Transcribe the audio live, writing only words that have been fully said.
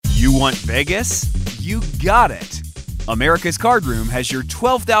You want Vegas? You got it. America's Card Room has your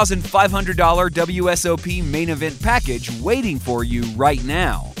 $12,500 WSOP main event package waiting for you right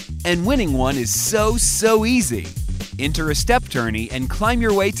now. And winning one is so easy. Enter a step tourney and climb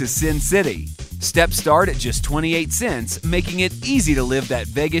your way to Sin City. Steps start at just 28 cents, making it easy to live that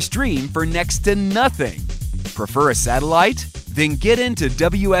Vegas dream for next to nothing. Prefer a satellite? Then get into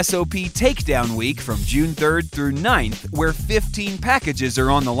WSOP Takedown Week from June 3rd through 9th, where 15 packages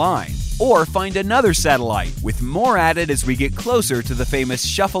are on the line. Or find another satellite, with more added as we get closer to the famous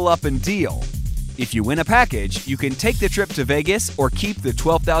Shuffle Up and Deal. If you win a package, you can take the trip to Vegas or keep the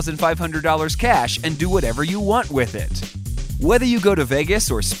 $12,500 cash and do whatever you want with it. Whether you go to Vegas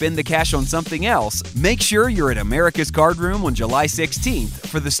or spend the cash on something else, make sure you're at America's Card Room on July 16th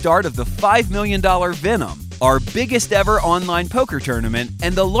for the start of the $5 million Venom, our biggest ever online poker tournament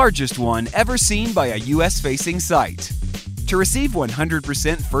and the largest one ever seen by a US-facing site. To receive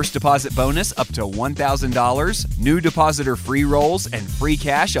 100% first deposit bonus up to $1,000, new depositor free rolls, and free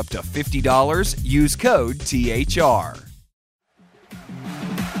cash up to $50, use code THR.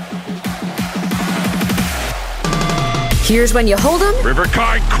 Here's when you hold 'em. River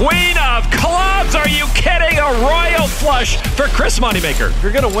card queen of clubs. Are you kidding? A royal flush for Chris Moneymaker. If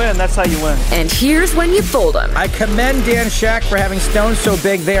you're going to win, that's how you win. And here's when you fold 'em. I commend Dan Shack for having stones so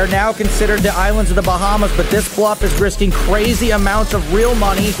big they are now considered the islands of the Bahamas, but this bluff is risking crazy amounts of real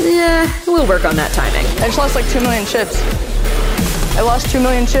money. Yeah, we'll work on that timing. I just lost like 2 million chips. I lost 2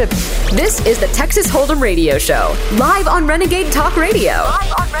 million chips. This is the Texas Hold'em Radio Show, live on Renegade Talk Radio.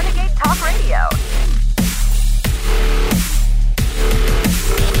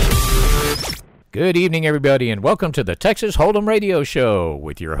 Good evening, everybody, and welcome to the Texas Hold'em Radio Show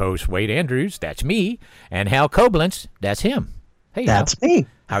with your host, Wade Andrews, that's me, and Hal Koblenz, that's him. Hey, that's Hal. me.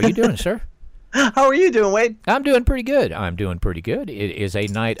 How are you doing, sir? How are you doing, Wade? I'm doing pretty good. It is a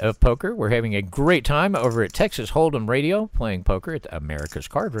night of poker. We're having a great time over at Texas Hold'em Radio, playing poker at America's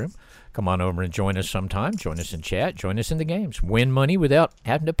Card Room. Come on over and join us sometime. Join us in chat. Join us in the games. Win money without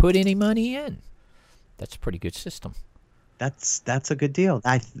having to put any money in. That's a pretty good system. That's a good deal.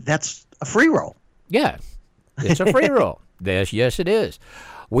 That's a free roll. Yeah, it's a free roll. Yes, it is.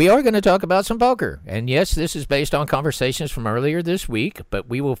 We are going to talk about some poker. And yes, this is based on conversations from earlier this week, but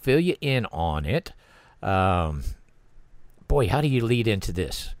we will fill you in on it. Boy, how do you lead into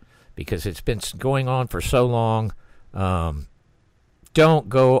this? Because it's been going on for so long. Don't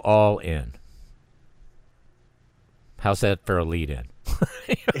go all in. How's that for a lead in?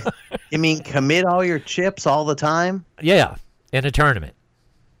 You mean commit all your chips all the time? Yeah, in a tournament.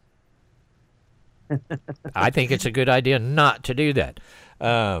 I think it's a good idea not to do that.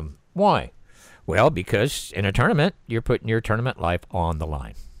 Why? Well, because in a tournament, you're putting your tournament life on the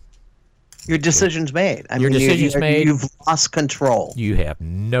line. Your decision's made. Your decision's made. You've lost control. You have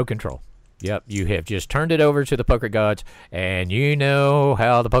no control. Yep, you have just turned it over to the poker gods, and you know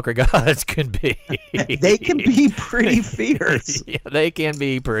how the poker gods can be. They can be pretty fierce. Yeah, they can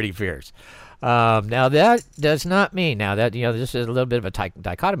be pretty fierce. Now, that does not mean, this is a little bit of a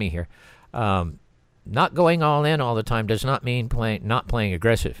dichotomy here. Not going all in all the time does not mean not playing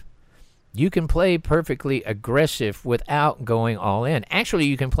aggressive. You can play perfectly aggressive without going all in. Actually,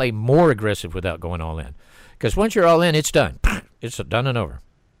 you can play more aggressive without going all in. Because once you're all in, it's done. It's done and over.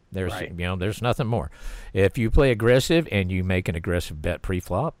 There's nothing more. If you play aggressive and you make an aggressive bet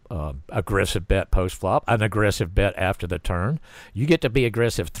pre-flop, aggressive bet post-flop, an aggressive bet after the turn, you get to be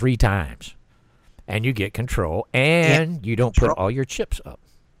aggressive 3 times. And you get control, and you don't put all your chips up.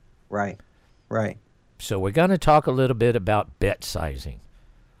 Right. So we're going to talk a little bit about bet sizing.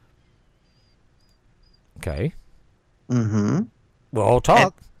 Okay. Mm-hmm. We'll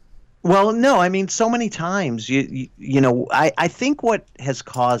talk. Well, no, I mean, so many times, I think what has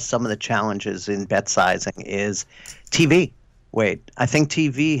caused some of the challenges in bet sizing is TV. Wait, I think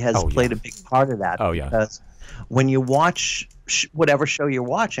TV has played a big part of that. Oh, yeah. Because when you watch whatever show you're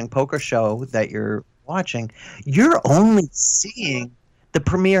watching, poker show that you're watching, you're only seeing the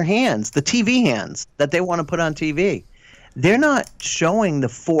premier hands, the TV hands that they want to put on TV. They're not showing the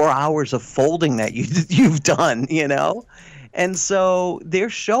 4 hours of folding that you've done, And so they're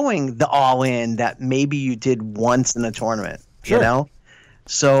showing the all-in that maybe you did once in a tournament,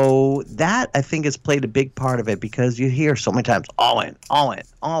 So that, I think, has played a big part of it because you hear so many times, all in.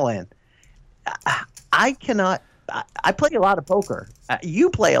 I play a lot of poker. You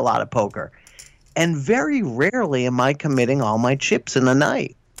play a lot of poker. And very rarely am I committing all my chips in a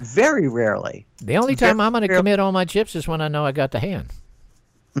night. Very rarely. The only time I'm going to commit all my chips is when I know I got the hand.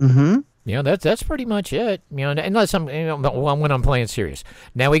 Mm-hmm. That's pretty much it. Unless I'm, when I'm playing serious.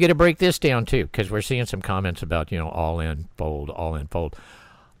 Now we got to break this down too, because we're seeing some comments about, all in, fold.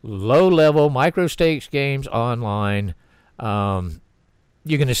 low-level micro stakes games online,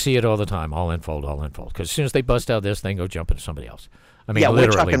 you're going to see it all the time, all in fold. Because as soon as they bust out this, they go jump into somebody else. I mean, literally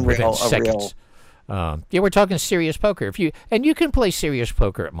we're talking within real, seconds. We're talking serious poker. And you can play serious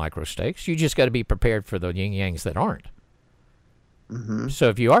poker at micro stakes. You just got to be prepared for the yin-yangs that aren't. Mm-hmm. So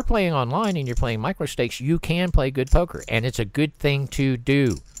if you are playing online and you're playing micro stakes, you can play good poker, and it's a good thing to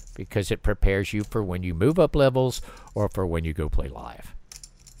do because it prepares you for when you move up levels or for when you go play live.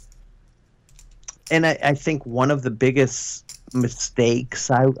 And I think one of the biggest mistakes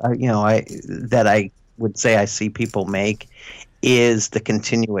that I would say I see people make is the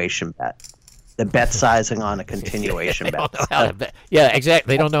continuation bet. The bet sizing on a continuation bet. Yeah,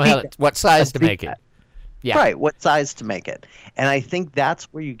 exactly. They don't know what size to make it. Yeah. Right, what size to make it. And I think that's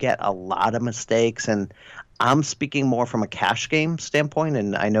where you get a lot of mistakes. And I'm speaking more from a cash game standpoint,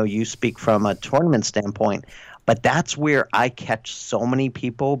 and I know you speak from a tournament standpoint. But that's where I catch so many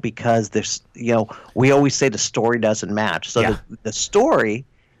people because there's, we always say the story doesn't match. So the story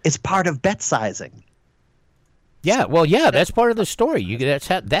is part of bet sizing. Yeah, well, that's part of the story.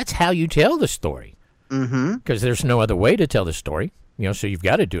 That's how you tell the story. Mm-hmm. Because there's no other way to tell the story. So you've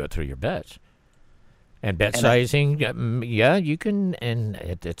got to do it through your bets. And bet sizing, you can,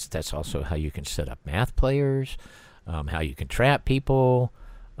 and that's also how you can set up math players, how you can trap people,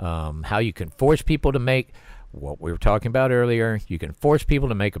 how you can force people to make what we were talking about earlier. You can force people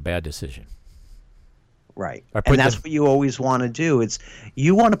to make a bad decision. Right. And that's what you always want to do. It's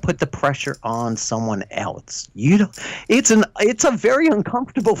you want to put the pressure on someone else. It's a very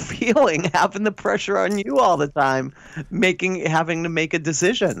uncomfortable feeling having the pressure on you all the time, having to make a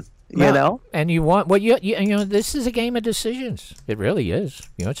decision. And you want this is a game of decisions. It really is.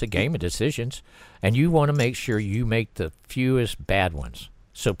 It's a game of decisions, and you want to make sure you make the fewest bad ones.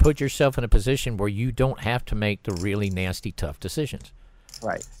 So put yourself in a position where you don't have to make the really nasty, tough decisions.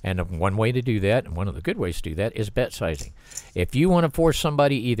 Right. And one way to do that, and one of the good ways to do that, is bet sizing. If you want to force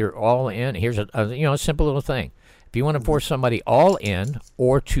somebody either all in, here's a simple little thing. If you want to force somebody all in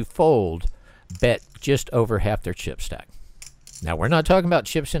or to fold, bet just over half their chip stack. Now, we're not talking about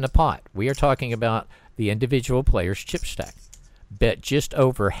chips in a pot. We are talking about the individual player's chip stack. Bet just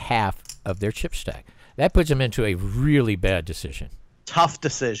over half of their chip stack. That puts them into a really bad decision. Tough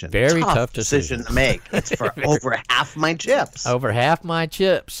decision. Very tough decision to make. It's for over half my chips. Over half my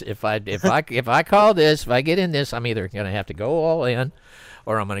chips. If I call this, if I get in this, I'm either going to have to go all in,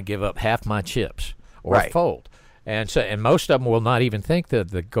 or I'm going to give up half my chips or fold. And most of them will not even think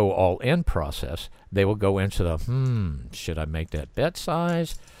the go all in process. They will go into the should I make that bet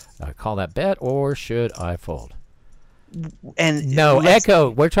size, call that bet, or should I fold? And no, Echo.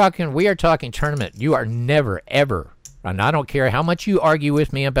 We are talking tournament. You are never ever. And I don't care how much you argue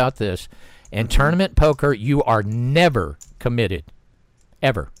with me about this. In tournament poker, you are never committed.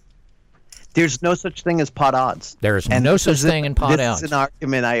 Ever. There's no such thing as pot odds. There is no such thing in pot odds. This is an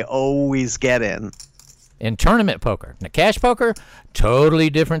argument I always get in. In tournament poker. Now, cash poker,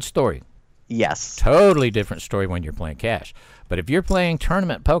 totally different story. Yes. Totally different story when you're playing cash. But if you're playing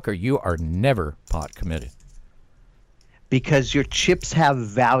tournament poker, you are never pot committed. Because your chips have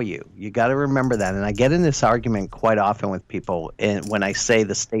value. You got to remember that. And I get in this argument quite often with people when I say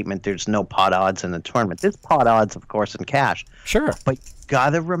the statement, there's no pot odds in the tournament. There's pot odds, of course, in cash. Sure. But you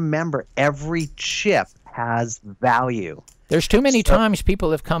got to remember every chip has value. There's too many times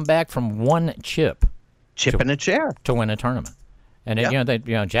people have come back from one chip. Chip in a chair. To win a tournament.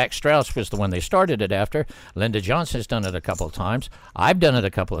 And Jack Strauss was the one they started it after. Linda Johnson's done it a couple of times. I've done it a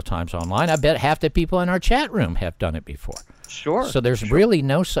couple of times online. I bet half the people in our chat room have done it before. Sure. So there's really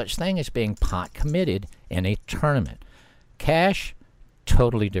no such thing as being pot committed in a tournament. Cash,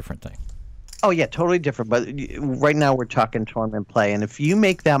 totally different thing. Oh, yeah, totally different. But right now we're talking tournament play. And if you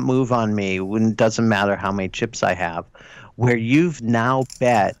make that move on me, it doesn't matter how many chips I have, where you've now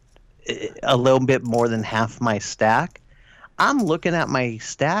bet a little bit more than half my stack, I'm looking at my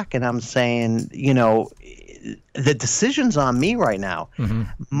stack and I'm saying, the decision's on me right now. Mm-hmm.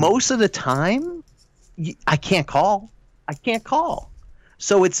 Most of the time, I can't call.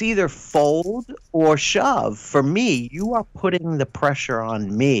 So it's either fold or shove. For me, you are putting the pressure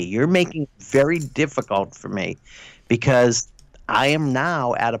on me. You're making it very difficult for me because I am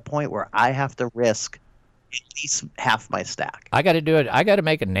now at a point where I have to risk at least half my stack. I got to do it. I got to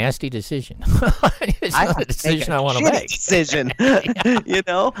make a nasty decision. It's not a decision I want to make. Decision.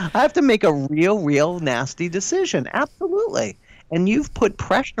 I have to make a real nasty decision. Absolutely. And you've put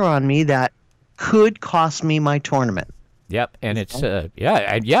pressure on me that could cost me my tournament. Yep, and it's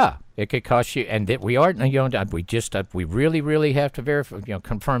it could cost you. And we are, we really have to verify,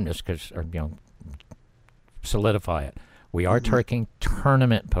 confirm this or solidify it. We are talking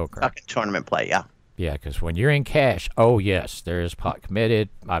tournament poker. Talking tournament play, yeah. Yeah, because when you're in cash, oh yes, there is pot committed.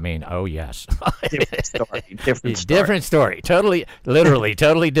 I mean, oh yes. Different story. Different story. Totally, literally,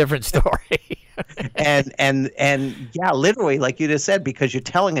 totally different story. and yeah, literally, like you just said, because you're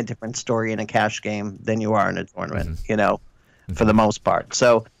telling a different story in a cash game than you are in a tournament, for the most part.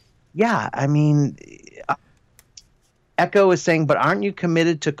 So, yeah, I mean, Echo is saying, but aren't you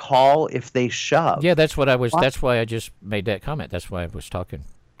committed to call if they shove? Yeah, that's what I was. That's why I just made that comment. That's why I was talking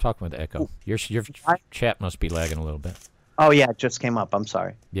with Echo. Your chat must be lagging a little bit. Oh yeah, it just came up. I'm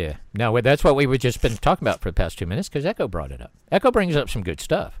sorry. Yeah, no, that's what we were just been talking about for the past 2 minutes because Echo brought it up. Echo brings up some good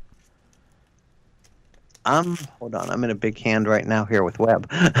stuff. Hold on. I'm in a big hand right now here with Webb.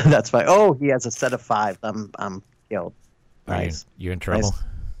 That's fine. Oh, he has a set of 5. I'm killed. Nice. You in trouble? Nice.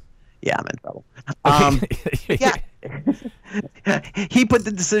 Yeah, I'm in trouble. Yeah. He put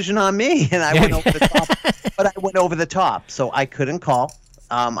the decision on me, and I went over the top. But I went over the top, so I couldn't call.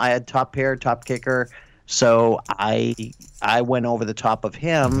 I had top pair, top kicker, so I went over the top of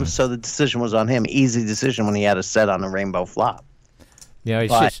him. So the decision was on him. Easy decision when he had a set on a rainbow flop. Yeah,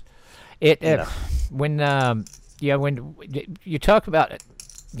 it's just when you talk about it,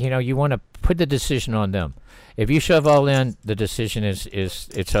 you want to put the decision on them. If you shove all in, the decision is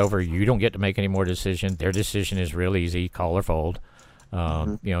it's over. You don't get to make any more decision. Their decision is real easy, call or fold.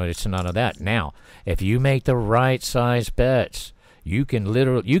 It's none of that. Now, if you make the right size bets, you can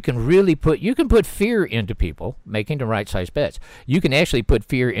put fear into people making the right size bets. You can actually put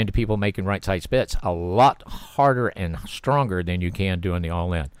fear into people making right size bets a lot harder and stronger than you can doing the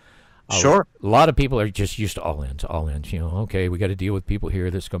all in. Sure. A lot of people are just used to all ins. Okay, we got to deal with people here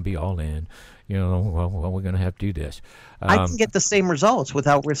that's going to be all in. Well, we're going to have to do this. I can get the same results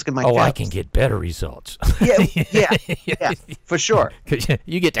without risking my caps. I can get better results. Yeah, for sure.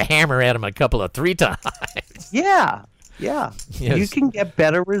 You get to hammer at them a couple of 3 times. Yeah. Yes. You can get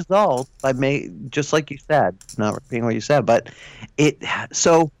better results by just like you said, not repeating what you said, but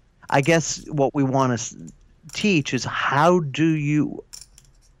so I guess what we want to teach is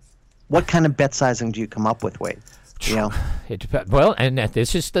what kind of bet sizing do you come up with, Wade? It depends. Well, and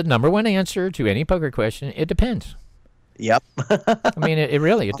this is the number one answer to any poker question. It depends. Yep. I mean, it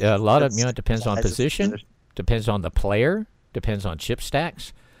really a lot of it depends on position, depends on the player, depends on chip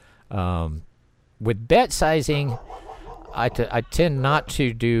stacks. With bet sizing, I tend not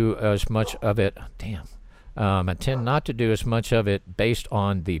to do as much of it. I tend not to do as much of it based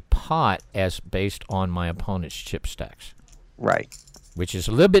on the pot as based on my opponent's chip stacks. Right. Which is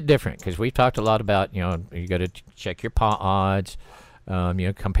a little bit different because we've talked a lot about, you got to check your pot odds,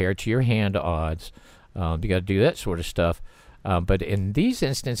 compared to your hand odds. You got to do that sort of stuff. But in these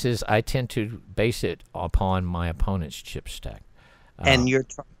instances, I tend to base it upon my opponent's chip stack. And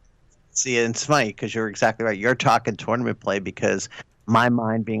see, it's funny because you're exactly right. You're talking tournament play because my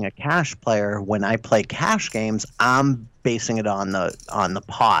mind being a cash player, when I play cash games, I'm basing it on the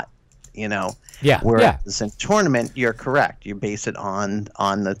pot, Yeah. Whereas in tournament, you're correct. You base it on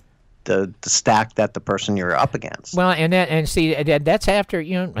the stack that the person you're up against. Well, that's after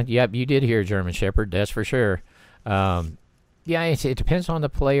Yep, you did hear German Shepherd. That's for sure. It depends on the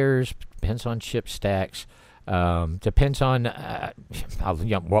players. Depends on chip stacks. Depends on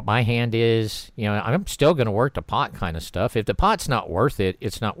what my hand is. I'm still going to work the pot kind of stuff. If the pot's not worth it,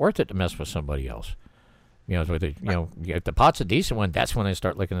 it's not worth it to mess with somebody else. If the pot's a decent one, that's when I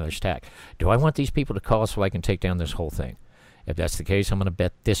start looking at their stack. Do I want these people to call so I can take down this whole thing? If that's the case, I'm going to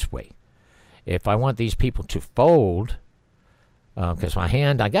bet this way. If I want these people to fold, because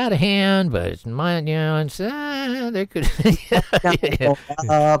I got a hand, but it's mine, they could,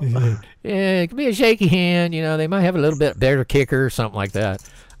 it could be a shaky hand. They might have a little bit better kicker or something like that.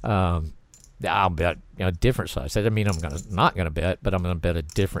 I'll bet a different size. That doesn't mean I'm not going to bet, but I'm going to bet a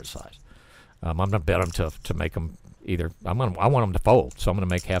different size. I'm going to bet them to make them either. I want them to fold, so I'm going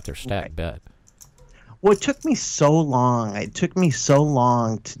to make half their stack bet. Well, it took me so long. It took me so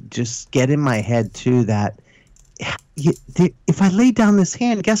long to just get in my head too that if I lay down this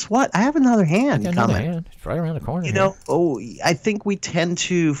hand, guess what? I have another hand coming. It's right around the corner. I think we tend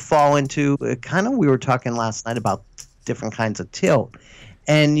to fall into kind of. We were talking last night about different kinds of tilt,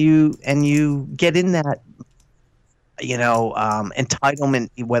 and you get in that. Entitlement,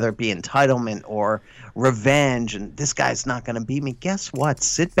 whether it be entitlement or revenge, and this guy's not going to beat me. Guess what?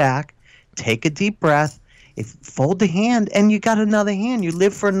 Sit back, take a deep breath, fold the hand, and you got another hand. You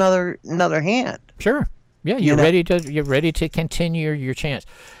live for another hand. Sure. Yeah, you're ready to continue your chance.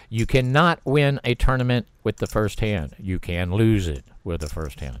 You cannot win a tournament with the first hand. You can lose it with the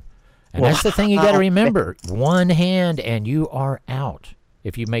first hand. And that's the thing you got to remember. One hand and you are out.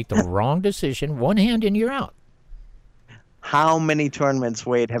 If you make the wrong decision, one hand and you're out. how many tournaments,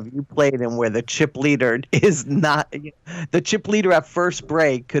 Wade, have you played in where the chip leader is not the chip leader at first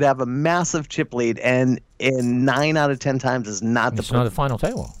break could have a massive chip lead, and in 9 out of 10 times is not It's not the final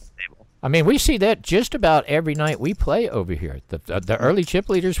table. I mean, we see that just about every night we play over here. The early chip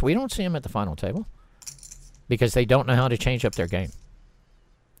leaders, we don't see them at the final table because they don't know how to change up their game.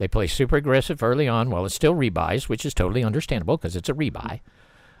 They play super aggressive early on. Well, it's still rebuys, which is totally understandable because it's a rebuy.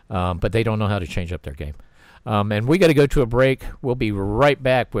 But they don't know how to change up their game. And we got to go to a break. We'll be right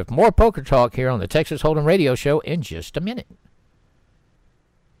back with more poker talk here on the Texas Hold'em Radio Show in just a minute.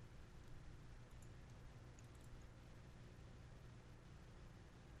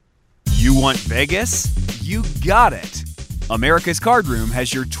 You want Vegas? You got it. America's Card Room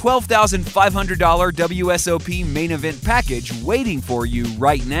has your $12,500 WSOP main event package waiting for you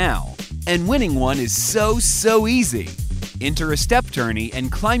right now. And winning one is so easy. Enter a step tourney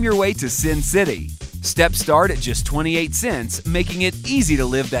and climb your way to Sin City. Steps start at just 28 cents, making it easy to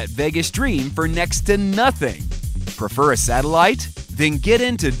live that Vegas dream for next to nothing. Prefer a satellite? Then get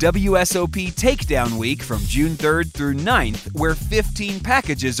into WSOP Takedown Week from June 3rd through 9th, where 15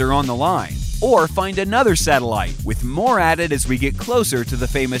 packages are on the line. Or find another satellite, with more added as we get closer to the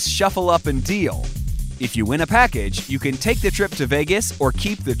famous Shuffle Up and Deal. If you win a package, you can take the trip to Vegas or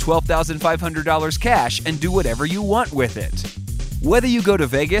keep the $12,500 cash and do whatever you want with it. Whether you go to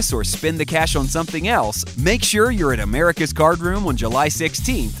Vegas or spend the cash on something else, make sure you're at America's Card Room on July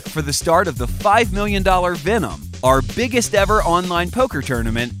 16th for the start of the $5 million Venom, our biggest ever online poker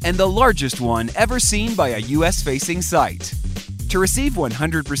tournament and the largest one ever seen by a U.S.-facing site. To receive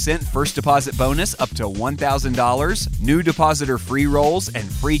 100% first deposit bonus up to $1,000, new depositor free rolls, and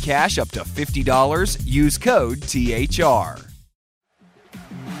free cash up to $50, use code THR.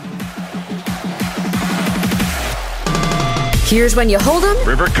 Here's when you hold 'em,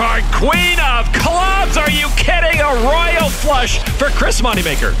 River card queen of clubs. Are you kidding? A royal flush for Chris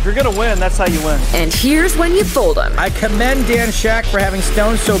Moneymaker. If you're going to win, that's how you win. and here's when you fold 'em. I commend Dan Shack for having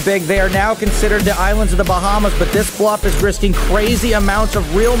stones so big they are now considered the islands of the Bahamas, but this bluff is risking crazy amounts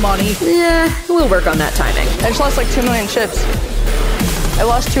of real money. Yeah, we'll work on that timing. I just lost like 2 million chips. I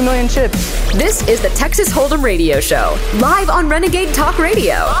lost 2 million chips. This is the Texas Hold'em Radio Show, live on Renegade Talk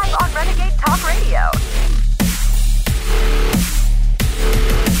Radio.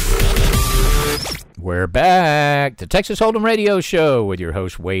 We're back. The Texas Hold'em Radio Show with your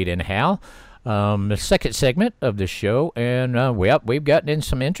hosts, Wade and Hal. The second segment of the show, and we've gotten in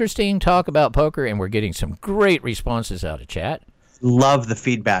some interesting talk about poker, and we're getting some great responses out of chat. Love the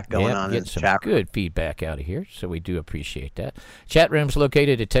feedback going on in Getting the some chat room. good feedback out of here, so we do appreciate that. Chat room's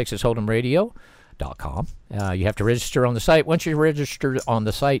located at TexasHold'emRadio.com. You have to register on the site. Once you're registered on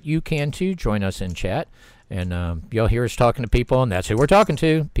the site, you can too join us in chat, and you'll hear us talking to people, and that's who we're talking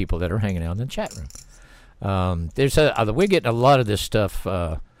to, people that are hanging out in the chat room. We're getting a lot of this stuff.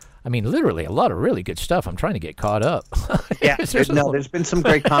 Literally a lot of really good stuff. I'm trying to get caught up. Yeah, there's been some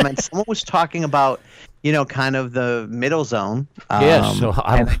great comments. Someone was talking about, kind of the middle zone. Yes, so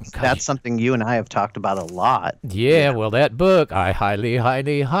that's something you and I have talked about a lot. Yeah, well, that book I highly,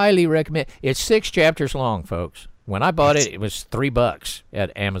 highly, highly recommend. It's 6 chapters long, folks. When I bought it was $3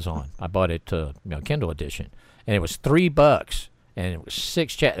 at Amazon. I bought it Kindle edition, and it was $3, and it was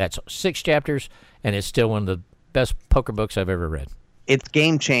 6 That's 6 chapters, and it's still one of the best poker books I've ever read. It's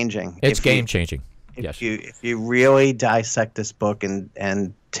game changing. It's game changing. Yes. If you really dissect this book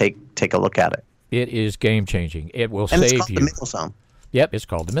and take a look at it. It is game changing. It will and save it's called you. The Middle Zone. Yep, it's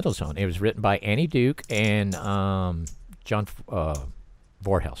called The Middle Zone. It was written by Annie Duke and John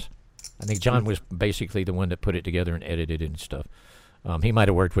Vorhaus. I think John was basically the one that put it together and edited it and stuff. He might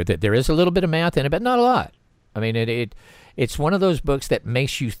have worked with it. There is a little bit of math in it, but not a lot. I mean, it's one of those books that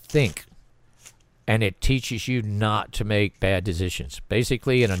makes you think. And it teaches you not to make bad decisions.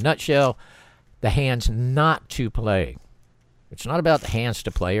 Basically, in a nutshell, the hands not to play. It's not about the hands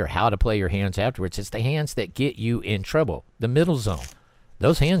to play or how to play your hands afterwards. It's the hands that get you in trouble. The middle zone.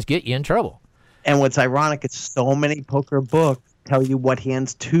 Those hands get you in trouble. And what's ironic is so many poker books tell you what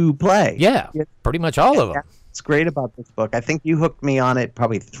hands to play. Yeah, pretty much all of them. What's great about this book, I think you hooked me on it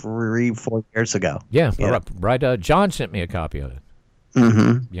probably 3-4 years ago. Yeah. Right. John sent me a copy of it.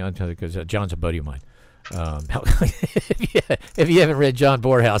 Mm-hmm. Yeah, because John's a buddy of mine. If you haven't read John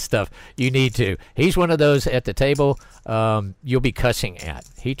Vorhaus stuff, you need to. He's one of those at the table you'll be cussing at.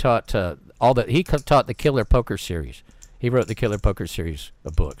 He taught taught the Killer Poker series. He wrote the Killer Poker series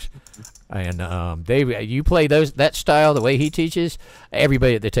of books, and you play that style the way he teaches.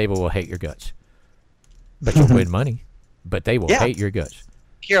 Everybody at the table will hate your guts, but you'll win money. But they will hate your guts.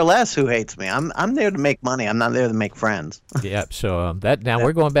 care less who hates me. I'm there to make money. I'm not there to make friends. Yeah. So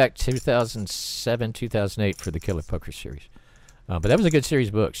we're going back 2007, 2008 for the Killer Poker series. But that was a good series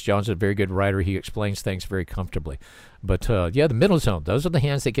of books. John's a very good writer. He explains things very comfortably. But, the middle zone, those are the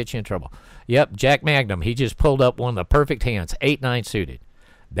hands that get you in trouble. Yep, Jack Magnum, he just pulled up one of the perfect hands, 8-9 suited.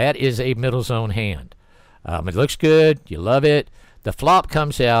 That is a middle zone hand. It looks good. You love it. The flop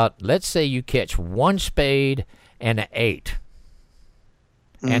comes out. Let's say you catch 1 spade and an 8.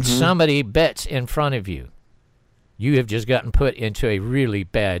 And somebody bets in front of you. You have just gotten put into a really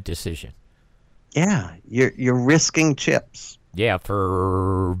bad decision. Yeah, you're risking chips. Yeah,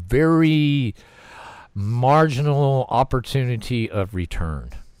 for very marginal opportunity of return.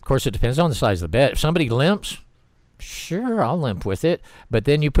 Of course, it depends on the size of the bet. If somebody limps, sure, I'll limp with it. But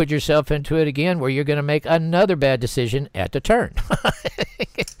then you put yourself into it again where you're going to make another bad decision at the turn.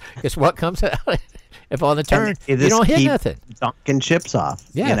 Guess what comes out? If on the turn, you don't hit nothing. Dunking chips off,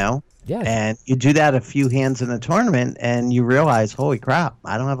 you know? Yeah. And you do that a few hands in the tournament, and you realize, holy crap,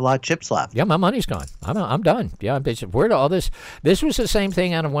 I don't have a lot of chips left. Yeah, my money's gone. I'm done. Yeah, where did all this? This was the same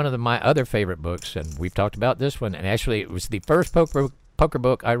thing out of one of my other favorite books, and we've talked about this one. And actually, it was the first poker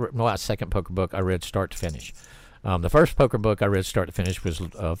book second poker book I read start to finish. The first poker book I read start to finish was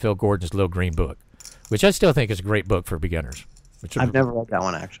Phil Gordon's Little Green Book, which I still think is a great book for beginners. I've never read that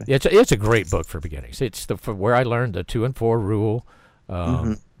one, actually. It's a great book for beginners. It's where I learned the 2 and 4 rule.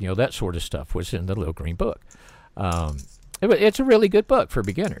 That sort of stuff was in the Little Green Book. It's a really good book for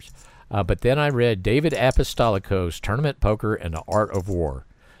beginners. But then I read David Apostolico's Tournament Poker and the Art of War.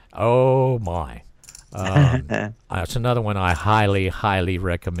 Oh, my. That's another one I highly, highly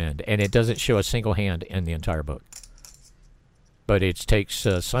recommend. And it doesn't show a single hand in the entire book. But it takes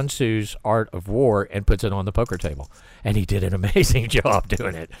Sun Tzu's Art of War and puts it on the poker table. And he did an amazing job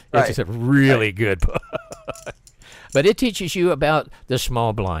doing it. It's just a really good book. But it teaches you about the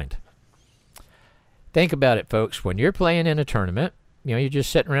small blind. Think about it, folks. When you're playing in a tournament, you're just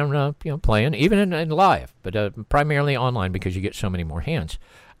sitting around, playing, even in live, but primarily online because you get so many more hands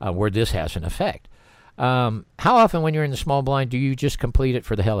where this has an effect. How often when you're in the small blind do you just complete it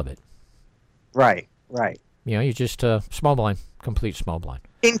for the hell of it? Right. You just small blind, complete small blind.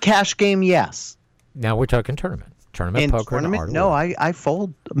 In cash game, yes. Now we're talking tournament. In poker, tournament, no, I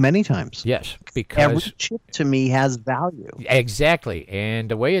fold many times. Yes, because every chip to me has value. Exactly, and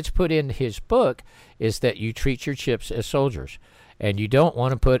the way it's put in his book is that you treat your chips as soldiers, and you don't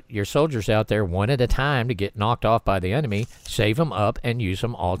want to put your soldiers out there one at a time to get knocked off by the enemy. Save them up and use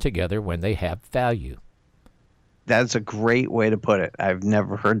them all together when they have value. That's a great way to put it. I've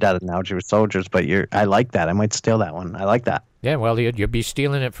never heard that analogy with soldiers, but I like that. I might steal that one. I like that. Yeah, well, you'll be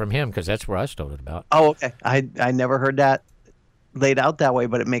stealing it from him because that's where I stole it about. Oh, okay. I never heard that laid out that way,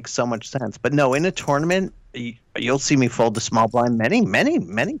 but it makes so much sense. But no, in a tournament, you'll see me fold the small blind many, many,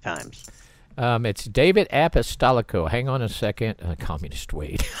 many times. It's David Apostolico. Hang on a second. Communist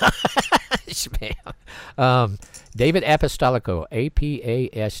Wade. David Apostolico,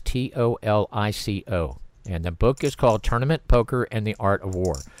 Apastolico. And the book is called Tournament Poker and the Art of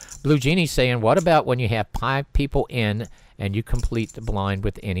War. Blue Genie's saying, what about when you have 5 people in and you complete the blind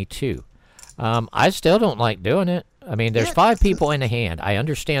with any 2? I still don't like doing it. I mean, there's 5 people in a hand. I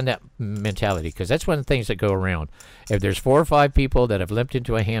understand that mentality because that's one of the things that go around. If there's 4 or 5 people that have limped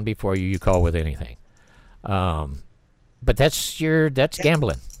into a hand before you, you call with anything. But that's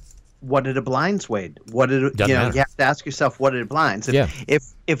gambling. What are the blinds, Wade? You have to ask yourself, what are the blinds?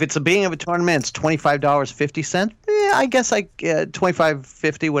 If it's a beginning of a tournament, it's $25.50. I guess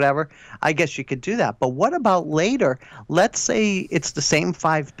 $25.50, whatever. I guess you could do that. But what about later? Let's say it's the same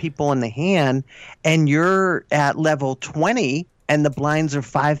 5 people in the hand, and you're at level 20, and the blinds are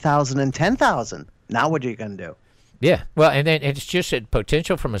 5,000 and 10,000. Now what are you going to do? Yeah, well, and then it's just that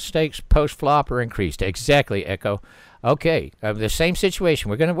potential for mistakes post flop are increased. Exactly, Echo. Okay, the same situation.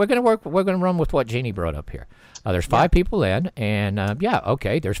 We're gonna run with what Jeannie brought up here. There's 5 people in, and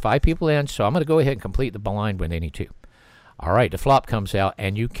there's 5 people in. So I'm gonna go ahead and complete the blind when they need to. All right, the flop comes out,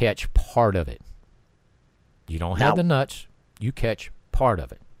 and you catch part of it. You don't have the nuts. You catch part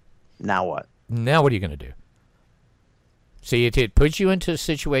of it. Now what? Now what are you gonna do? See, it puts you into a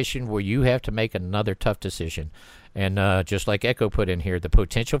situation where you have to make another tough decision, and just like Echo put in here, the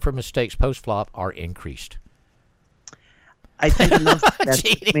potential for mistakes post flop are increased. I think that's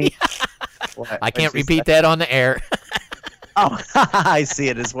me. I can't repeat that on the air. Oh, I see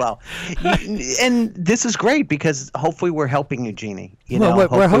it as well. And this is great because hopefully we're helping you, Jeannie.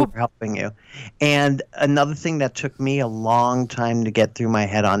 We're helping you. And another thing that took me a long time to get through my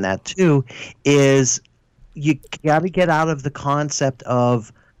head on that too is you got to get out of the concept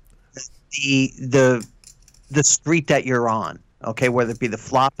of the street that you're on. okay, whether it be the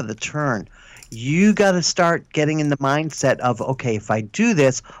flop or the turn, you got to start getting in the mindset of, okay, if I do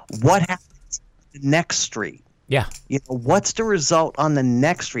this, what happens the next street? Yeah. What's the result on the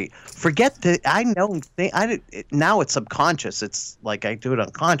next street? Forget that. Now it's subconscious. It's like I do it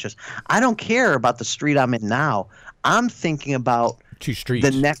unconscious. I don't care about the street I'm in now. I'm thinking about 2 streets.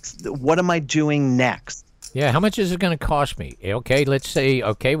 the next. What am I doing next? Yeah. How much is it going to cost me? Okay. Let's say,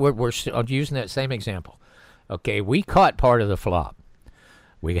 okay, we're using that same example. Okay. We caught part of the flop.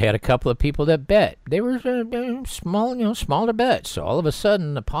 We had a couple of people that bet. They were small, smaller bets. So all of a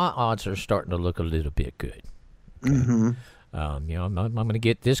sudden, the pot odds are starting to look a little bit good. Okay. Mm-hmm. I'm going to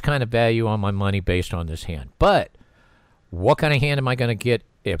get this kind of value on my money based on this hand. But what kind of hand am I going to get?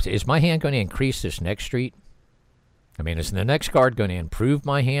 Is my hand going to increase this next street? I mean, is the next card going to improve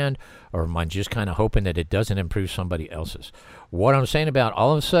my hand, or am I just kind of hoping that it doesn't improve somebody else's? What I'm saying about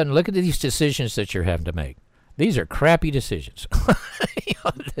all of a sudden, look at these decisions that you're having to make. These are crappy decisions.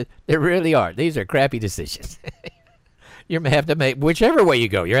 They really are. These are crappy decisions. You have to make, whichever way you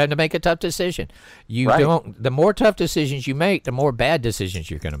go, you're having to make a tough decision. The more tough decisions you make, the more bad decisions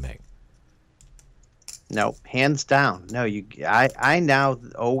you're going to make. No, hands down. No, I now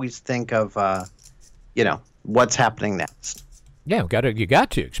always think of, what's happening next. Yeah, you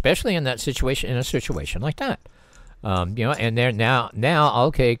got to, especially in a situation like that. And there now,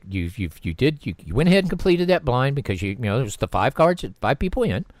 okay, you went ahead and completed that blind because there's the 5 cards, 5 people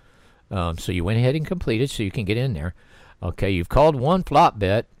in. So you went ahead and completed so you can get in there. Okay, you've called 1 flop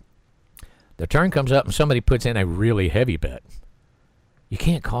bet. The turn comes up and somebody puts in a really heavy bet. You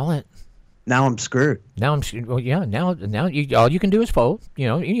can't call it. Now I'm screwed. Now all you can do is fold.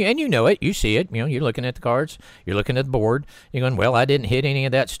 And you know it. You see it. You're looking at the cards. You're looking at the board. You're going, well, I didn't hit any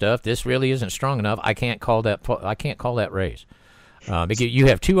of that stuff. This really isn't strong enough. I can't call that. I can't call that raise. You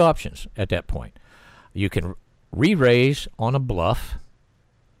have 2 options at that point. You can re-raise on a bluff,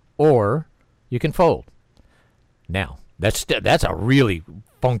 or you can fold. Now that's a really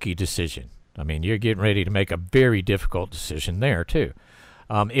funky decision. I mean, you're getting ready to make a very difficult decision there too.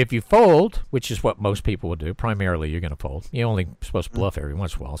 If you fold, which is what most people will do, primarily you're going to fold. You're only supposed to bluff every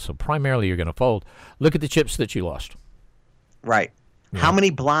once in a while, so primarily you're going to fold. Look at the chips that you lost. Right. Yeah. How many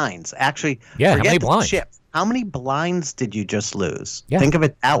blinds? Actually, how many blinds? Chips. How many blinds did you just lose? Yeah. Think of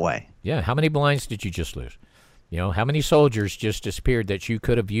it that way. Yeah, how many blinds did you just lose? How many soldiers just disappeared that you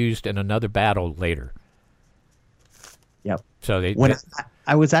could have used in another battle later? Yep. So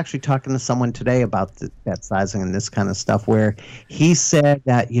I was actually talking to someone today about the bet sizing and this kind of stuff, where he said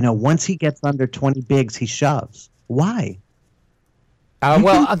that once he gets under 20 bigs, he shoves. Why? You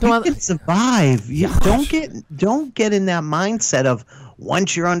can survive. Don't get in that mindset of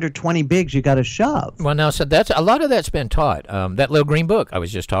once you're under 20 bigs, you got to shove. Well, now, so that's a lot of that's been taught. That little green book I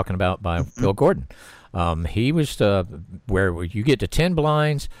was just talking about by Phil Gordon. He was where you get to 10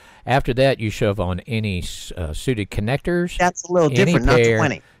 blinds. After that, you shove on any suited connectors. That's a little different, pair, not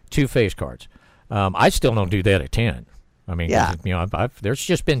 20. 2 face cards. I still don't do that at 10. I mean, there's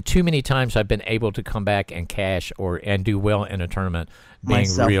just been too many times I've been able to come back and cash and do well in a tournament being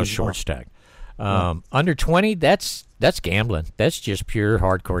real short stacked. Under 20, that's gambling. That's just pure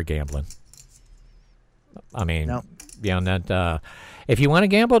hardcore gambling. I mean, if you want to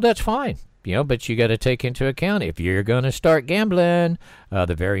gamble, that's fine. But you got to take into account if you're going to start gambling,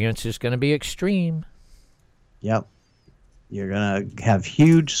 the variance is going to be extreme. Yep. You're going to have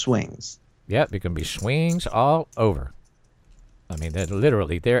huge swings. Yep, there can be swings all over. I mean, there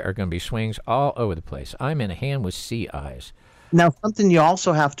are going to be swings all over the place. I'm in a hand with sea eyes. Now, something you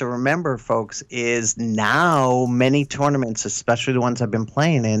also have to remember, folks, is now many tournaments, especially the ones I've been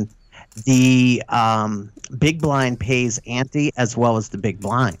playing in, the big blind pays ante as well as the big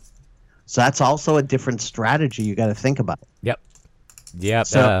blind. So that's also a different strategy you got to think about. Yep.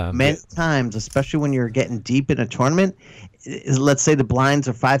 So many times, especially when you're getting deep in a tournament, let's say the blinds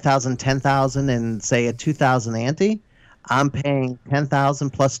are 5,000, 10,000, and say a 2,000 ante, I'm paying 10,000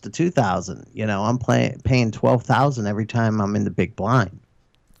 plus the 2,000. I'm paying 12,000 every time I'm in the big blind.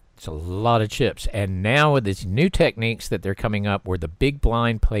 It's a lot of chips. And now with these new techniques that they're coming up where the big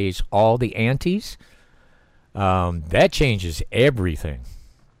blind plays all the antes, that changes everything.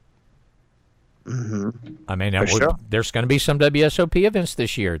 Mm-hmm. I mean, there's going to be some WSOP events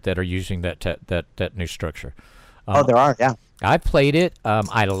this year that are using that new structure. There are, yeah. I've played it.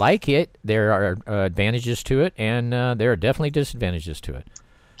 I like it. There are advantages to it, and there are definitely disadvantages to it.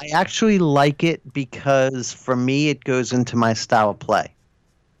 I actually like it because, for me, it goes into my style of play.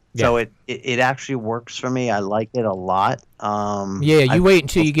 Yeah. So it actually works for me. I like it a lot. Wait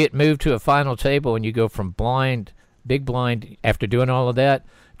until you get moved to a final table and you go from big blind, after doing all of that,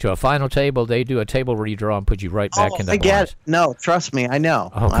 to a final table. They do a table redraw and put you right back in the I get blinds. it. No, trust me, I know.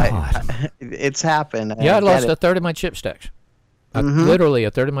 Oh, God. It's happened. Yeah, I lost a third of my chip stacks. Literally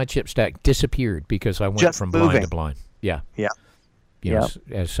a third of my chip stack disappeared because I went Just from moving. blind to blind. Yeah. Yeah. You know,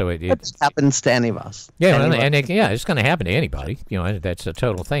 so it happens to any of us. Yeah, it's going to happen to anybody. You know, that's a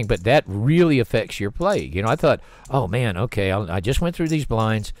total thing. But that really affects your play. You know, I thought, oh man, okay, I just went through these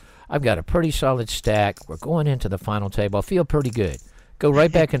blinds. I've got a pretty solid stack. We're going into the final table. I feel pretty good. Go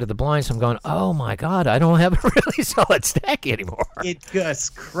right back into the blinds. I'm going, oh my God, I don't have a really solid stack anymore. It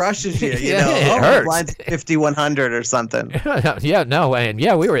just crushes you. Yeah, it hurts. Blinds 50-100 or something. Yeah, no, and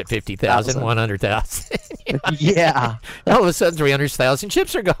we were at 50,000, 100,000. Yeah. All of a sudden, 300,000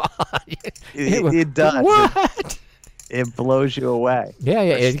 chips are gone. It does. What? It blows you away. Yeah,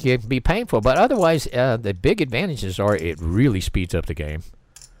 it can be painful. But otherwise, the big advantages are it really speeds up the game.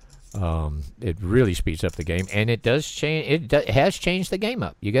 It really speeds up the game, and it does change. It has changed the game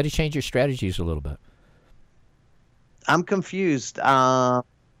up. You got to change your strategies a little bit. I'm confused. Well,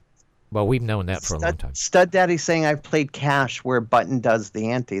 we've known that for a long time. Stud Daddy's saying I've played cash where button does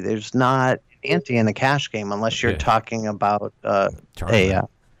the ante. There's not an ante in a cash game unless you're talking about or the straddle.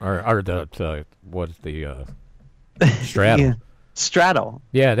 Yeah. Straddle.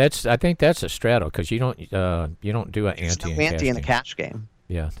 Yeah, I think that's a straddle because you don't do an There's ante. no ante in a cash game.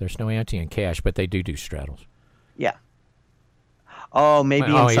 Yeah, there's no ante in cash, but they do straddles. Yeah. Oh, maybe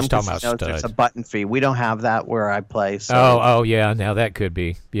in some casinos there's a button fee. We don't have that where I play. So. Oh, yeah. Now that could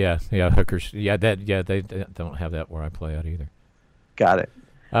be. Yeah, hookers. Yeah, they don't have that where I play at either. Got it.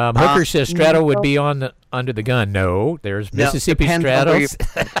 Hooker says straddle would be under the gun. No, there's Mississippi straddles.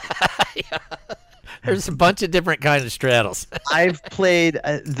 There's a bunch of different kinds of straddles. I've played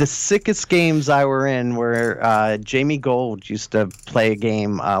the sickest games I were in where Jamie Gold used to play a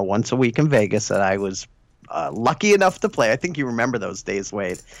game once a week in Vegas that I was lucky enough to play. I think you remember those days,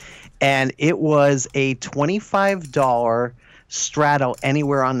 Wade. And it was a $25 straddle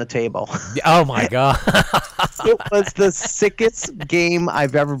anywhere on the table. Oh, my God. It was the sickest game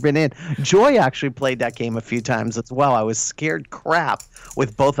I've ever been in. Joy actually played that game a few times as well. I was scared crap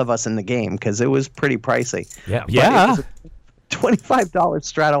with both of us in the game because it was pretty pricey. Yeah. But it was a $25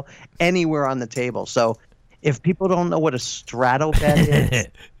 straddle anywhere on the table. So if people don't know what a straddle bet is,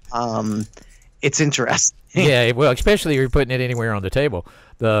 it's interesting. Yeah, well, especially if you're putting it anywhere on the table.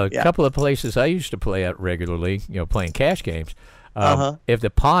 The couple of places I used to play at regularly, playing cash games, if the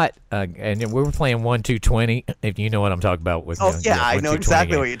pot, and we were playing 1-2-20, if you know what I'm talking about. I know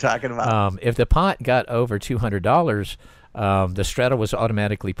exactly what you're talking about. If the pot got over $200, the straddle was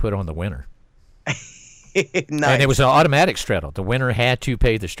automatically put on the winner. Nice. And it was an automatic straddle. The winner had to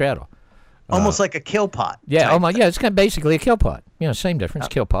pay the straddle. Almost like a kill pot. Yeah, it's kind of basically a kill pot. Same difference.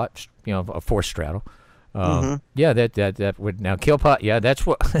 Kill pot, a forced straddle. Yeah, that would now kill pot. Yeah, that's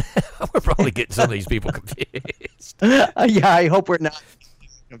what we're probably getting some of these people confused. Yeah, I hope we're not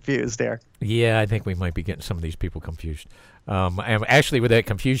confused there. Yeah, I think we might be getting some of these people confused. And actually, with that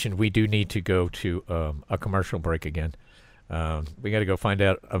confusion, we do need to go to a commercial break again. We got to go find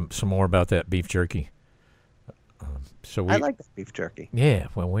out some more about that beef jerky. I like that beef jerky. Yeah,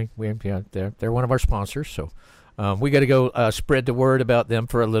 well, they're one of our sponsors, so. We got to go spread the word about them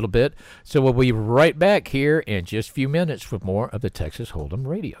for a little bit. So we'll be right back here in just a few minutes with more of the Texas Hold'em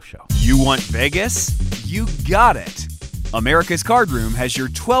Radio Show. You want Vegas? You got it. America's Card Room has your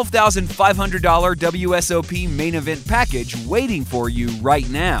 $12,500 WSOP main event package waiting for you right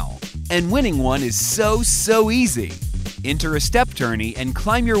now. And winning one is so easy. Enter a step tourney and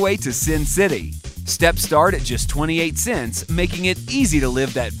climb your way to Sin City. Steps start at just 28 cents, making it easy to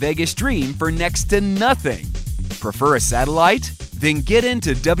live that Vegas dream for next to nothing. Prefer a satellite? Then get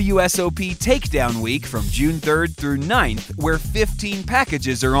into WSOP Takedown Week from June 3rd through 9th, where 15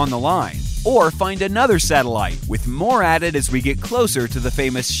 packages are on the line. Or find another satellite, with more added as we get closer to the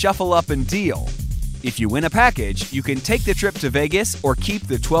famous Shuffle Up and Deal. If you win a package, you can take the trip to Vegas or keep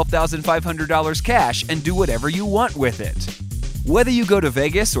the $12,500 cash and do whatever you want with it. Whether you go to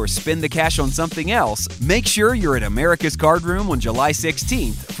Vegas or spend the cash on something else, make sure you're at America's Card Room on July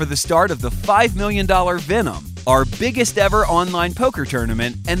 16th for the start of the $5 million Venom, our biggest ever online poker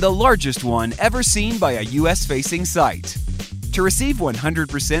tournament and the largest one ever seen by a U.S.-facing site. To receive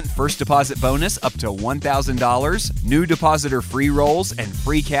 100% first deposit bonus up to $1,000, new depositor free rolls, and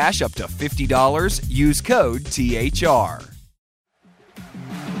free cash up to $50, use code THR.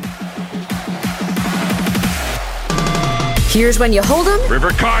 Here's when you hold 'em, River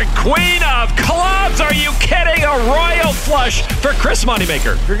card queen of clubs. Are you kidding? A royal flush for Chris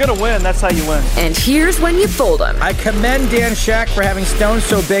Moneymaker. If you're going to win, that's how you win. and here's when you fold 'em. I commend Dan Shack for having stones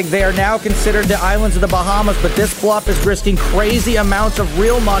so big they are now considered the islands of the Bahamas, but this bluff is risking crazy amounts of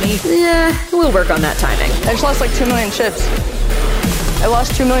real money. Yeah, we'll work on that timing. I just lost like 2 million chips. I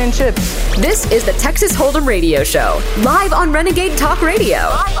lost 2 million chips. This is the Texas Hold'em Radio Show, live on Renegade Talk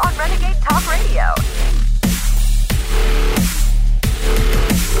Radio.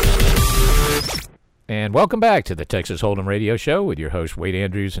 And welcome back to the Texas Hold'em Radio Show with your hosts Wade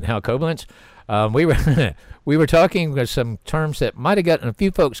Andrews and Hal Koblenz. We were talking with some terms that might have gotten a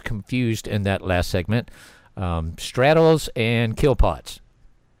few folks confused in that last segment. Straddles and kill pots.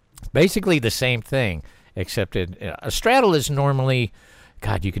 Basically the same thing, except a straddle is normally,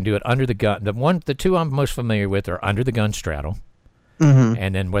 God, you can do it under the gun. The two I'm most familiar with are under the gun straddle,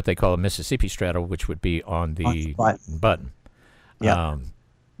 and then what they call a Mississippi straddle, which would be on the button. Yeah.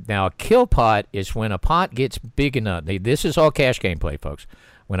 Now, a kill pot is when a pot gets big enough. This is all cash game play, folks.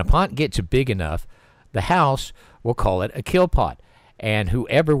 When a pot gets big enough, the house will call it a kill pot. And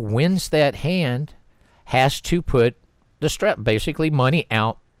whoever wins that hand has to put basically money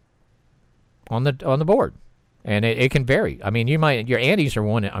out on the board. And it can vary. I mean, your antes are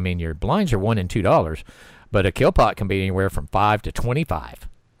your blinds are $1 and $2, but a kill pot can be anywhere from 5 to 25,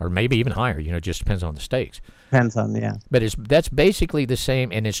 or maybe even higher. It just depends on the stakes. Depends on, yeah. But that's basically the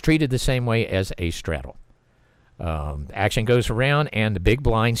same, and it's treated the same way as a straddle. Action goes around, and the big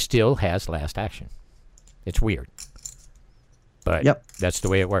blind still has last action. It's weird, but that's the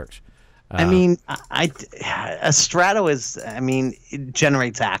way it works. A straddle is, it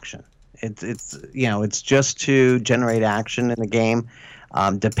generates action. It's just to generate action in the game.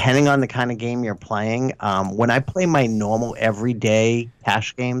 Depending on the kind of game you're playing, when I play my normal everyday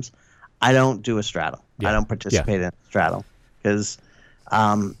cash games, I don't do a straddle. Yeah. I don't participate in a straddle because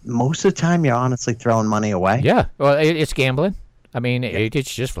most of the time you're honestly throwing money away. Yeah, well, it's gambling.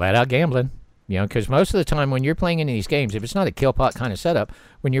 It's just flat out gambling. Because most of the time when you're playing in these games, if it's not a kill pot kind of setup,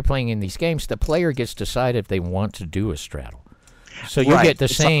 when you're playing in these games, the player gets to decide if they want to do a straddle. So you get the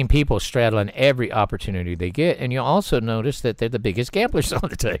same people straddling every opportunity they get, and you'll also notice that they're the biggest gamblers on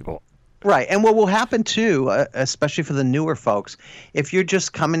the table. Right, and what will happen too, especially for the newer folks, if you're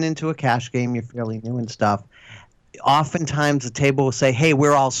just coming into a cash game, you're fairly new and stuff, oftentimes the table will say, hey,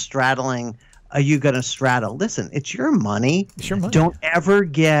 we're all straddling, are you going to straddle? Listen, it's your money. It's your money. Don't ever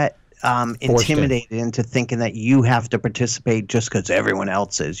get intimidated into thinking that you have to participate just because everyone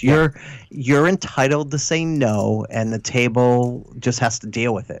else is. You're entitled to say no, and the table just has to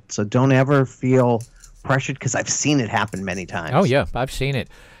deal with it. So don't ever feel pressured, because I've seen it happen many times. Oh, yeah, I've seen it.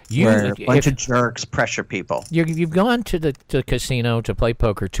 Where a bunch of jerks pressure people. You've gone to the casino to play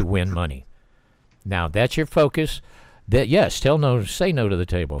poker to win money. Now, that's your focus. Say no to the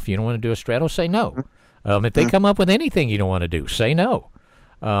table. If you don't want to do a straddle, say no. If they come up with anything you don't want to do, say no.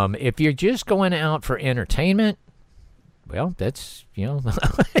 If you're just going out for entertainment, well, that's,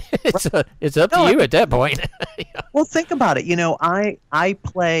 it's up to you at that point. Well, think about it. I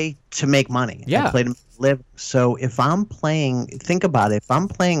play to make money. Yeah. I play to live. So if I'm playing, think about it. If I'm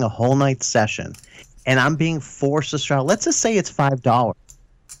playing a whole night session and I'm being forced to straddle, let's just say it's $5.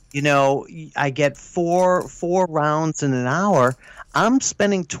 I get four rounds in an hour. I'm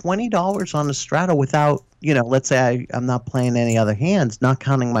spending $20 on a straddle without, let's say I'm not playing any other hands, not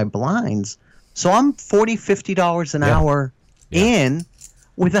counting my blinds. So I'm $40, $50 an hour in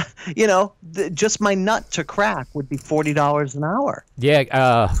with, just my nut to crack would be $40 an hour.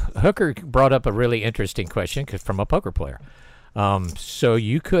 Yeah, Hooker brought up a really interesting question from a poker player. So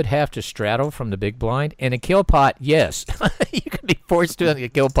you could have to straddle from the big blind. In a kill pot, yes. You could be forced to a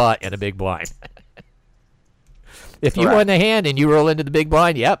kill pot in a big blind. If you won the hand and you roll into the big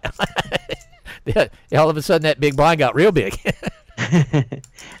blind, yep. All of a sudden that big blind got real big.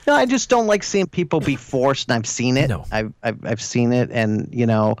 No, I just don't like seeing people be forced, and I've seen it. No. I've seen it, and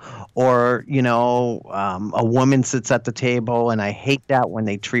a woman sits at the table, and I hate that when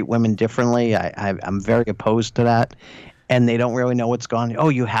they treat women differently. I'm very opposed to that, and they don't really know what's going on. Oh,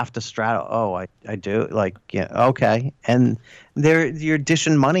 you have to straddle. Oh, I do. Okay, and you're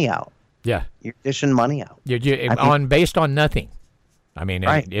dishing money out. Yeah, you're dishing money out. Based on nothing.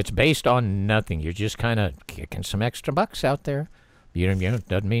 Right. It's based on nothing. You're just kind of kicking some extra bucks out there.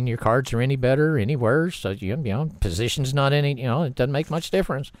 Doesn't mean your cards are any better, any worse. So position's not any. It doesn't make much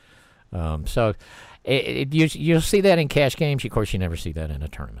difference. So you'll see that in cash games. Of course, you never see that in a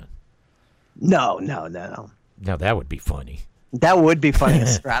tournament. No. Now that would be funny. That would be funny. A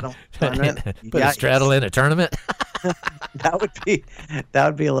straddle tournament. Put a straddle in a tournament. That would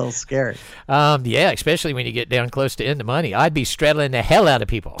be a little scary. Yeah, especially when you get down close to end the money. I'd be straddling the hell out of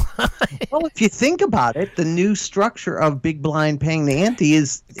people. Well, if you think about it, the new structure of big blind paying the ante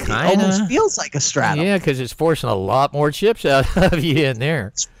is it almost feels like a straddle. Yeah, because it's forcing a lot more chips out of you in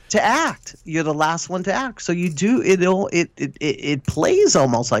there. To act, you're the last one to act, so you do it plays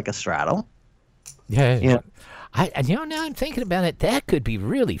almost like a straddle. Yeah. Now I'm thinking about it. That could be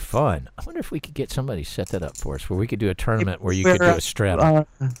really fun. I wonder if we could get somebody to set that up for us, where we could do a tournament where you could do a straddle.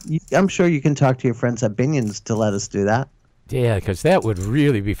 I'm sure you can talk to your friends at Binion's to let us do that. Yeah, because that would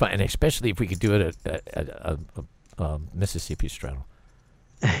really be fun, and especially if we could do it at a Mississippi straddle.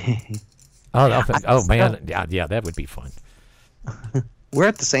 Man, yeah, that would be fun. We're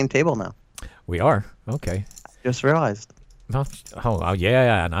at the same table now. We are? Okay. Just realized. Oh,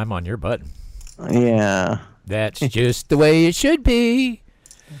 yeah, and I'm on your button. Yeah. That's just the way it should be.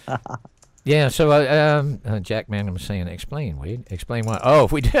 Yeah, so Jack Mangum was saying, explain, Wade. Explain why. Oh,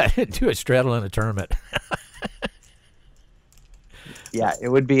 if we do a straddle in a tournament. Yeah, it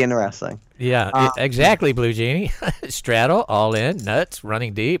would be interesting. Yeah, exactly, Blue Genie. Straddle, all in, nuts,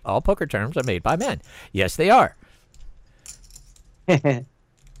 running deep. All poker terms are made by men. Yes, they are.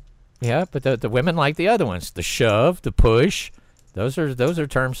 Yeah, but the women like the other ones. The shove, the push. Those are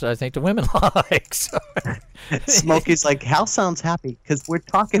terms that I think the women like. So. Smokey's like, Hal sounds happy because we're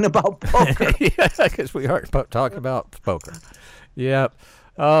talking about poker. Yeah, because we are talking about poker. Yeah.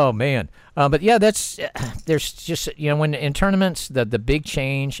 Oh man. But yeah, there's just when in tournaments the big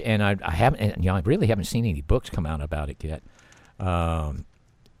change, and I haven't, I really haven't seen any books come out about it yet.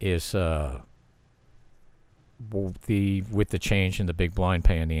 Is with the change in the big blind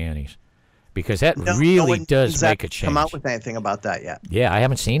paying the antes. Because that really does make a change. Come out with anything about that yet? Yeah, I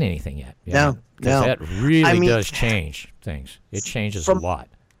haven't seen anything yet. Yeah, no. That really does change things. It changes a lot.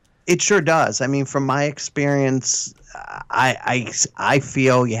 It sure does. I mean, from my experience, I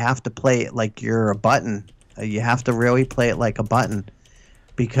feel you have to play it like you're a button. You have to really play it like a button,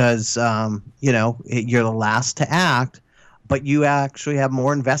 because you're the last to act, but you actually have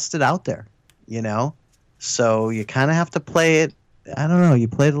more invested out there. So you kind of have to play it. I don't know. You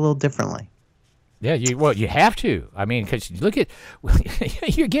play it a little differently. Yeah, you have to. I mean, because look at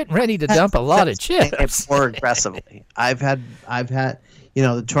you're getting ready to dump a lot of chips. More aggressively. I've had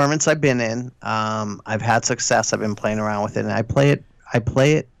the tournaments I've been in. I've had success. I've been playing around with it, and I play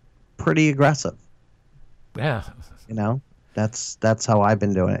it pretty aggressive. Yeah. That's how I've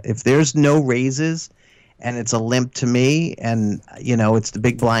been doing it. If there's no raises, and it's a limp to me, and it's the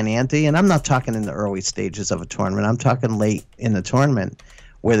big blind ante, and I'm not talking in the early stages of a tournament. I'm talking late in the tournament,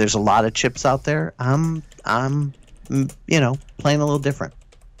 where there's a lot of chips out there. I'm playing a little different.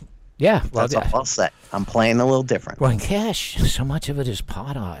 Yeah, that's all I'll say. I'm playing a little different. Well, in cash, so much of it is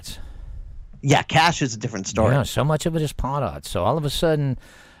pot odds. Yeah, cash is a different story. Yeah, so much of it is pot odds. So all of a sudden,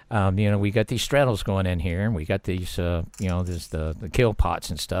 we got these straddles going in here, and we got these, there's the kill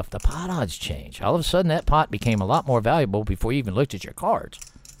pots and stuff. The pot odds change. All of a sudden, that pot became a lot more valuable before you even looked at your cards.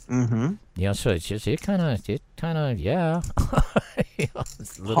 Mm-hmm. Yeah, so it's just it kind of yeah.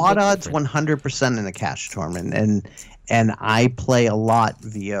 Pot odds 100% in a cash tournament, and I play a lot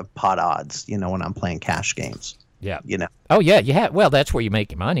via pot odds. When I'm playing cash games. Yeah. Oh yeah. Well, that's where you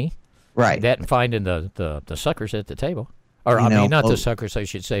make your money. Right. That and finding the suckers at the table. Or not the suckers, I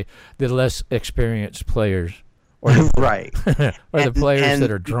should say, the less experienced players, or right, or the players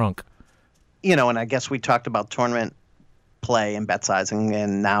that are drunk. And I guess we talked about tournament play and bet sizing,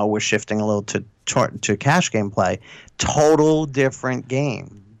 and now we're shifting a little to cash game play. Total different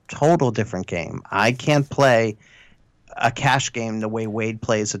game. I can't play a cash game the way Wade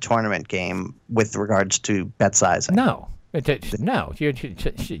plays a tournament game with regards to bet sizing. No, you're going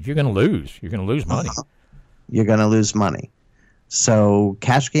to lose. You're going to lose money. You're going to lose money. So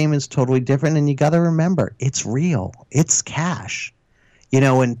cash game is totally different, and you got to remember, it's real. It's cash.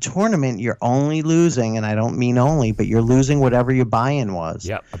 In tournament, you're only losing, and I don't mean only, but you're losing whatever your buy-in was.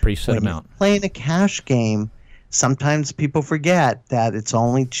 Yep, a preset amount. Playing a cash game, sometimes people forget that it's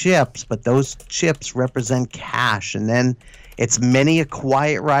only chips, but those chips represent cash, and then it's many a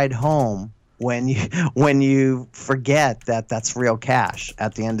quiet ride home when you forget that that's real cash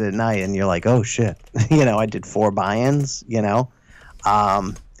at the end of the night, and you're like, oh shit, I did 4 buy-ins.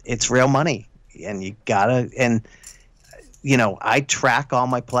 It's real money, and you gotta. And I track all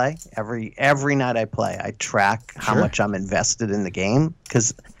my play every night I play. I track how much I'm invested in the game,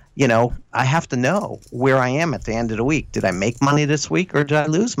 because I have to know where I am at the end of the week. Did I make money this week, or did I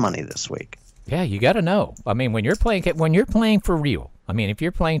lose money this week? Yeah, you got to know. I mean, when you're playing for real. I mean, if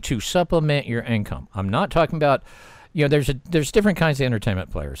you're playing to supplement your income, I'm not talking about, there's different kinds of entertainment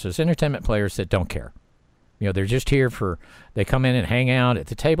players. There's entertainment players that don't care. They're just here they come in and hang out at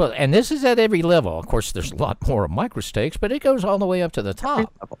the table. And this is at every level. Of course, there's a lot more of micro stakes, but it goes all the way up to the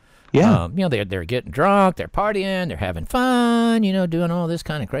top. Yeah. They're getting drunk, they're partying, they're having fun, doing all this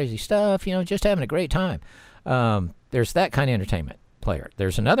kind of crazy stuff, just having a great time. There's that kind of entertainment player.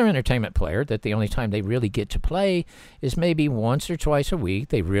 There's another entertainment player that the only time they really get to play is maybe once or twice a week.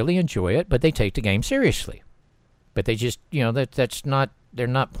 They really enjoy it, but they take the game seriously. But they just, they're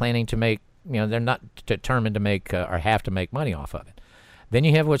not planning to make, they're not determined to make or have to make money off of it. Then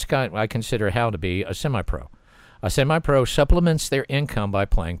you have I consider how to be a semi-pro. A semi-pro supplements their income by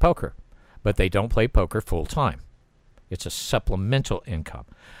playing poker, but they don't play poker full time. It's a supplemental income.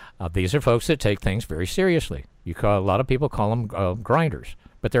 These are folks that take things very seriously. A lot of people call them grinders,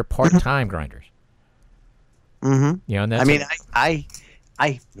 but they're part-time grinders. Mm-hmm. And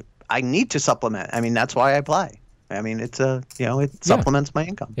I need to supplement. That's why I play. It's it supplements my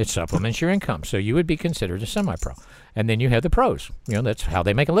income. It supplements your income, so you would be considered a semi-pro. And then you have the pros. That's how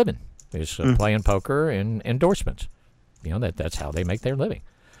they make a living. Is playing poker and endorsements. That's how they make their living.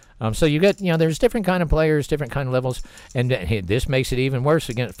 So you get, there's different kind of players, different kind of levels, and this makes it even worse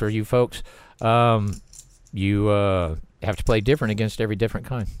again for you folks. You have to play different against every different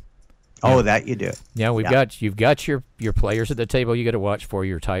kind. Oh, that you do. Yeah, you've got your players at the table you got to watch for,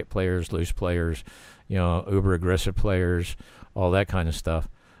 your tight players, loose players, uber aggressive players, all that kind of stuff.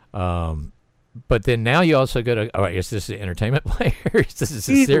 But then now you also go to, is this an entertainment player? Is this a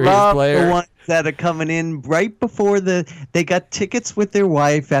serious player? The ones that are coming in right before they got tickets with their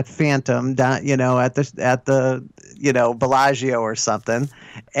wife at Phantom, at the Bellagio or something,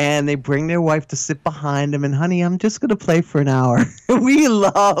 and they bring their wife to sit behind them. And honey, I'm just gonna play for an hour. We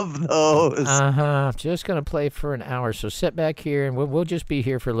love those. Just gonna play for an hour. So sit back here, and we'll just be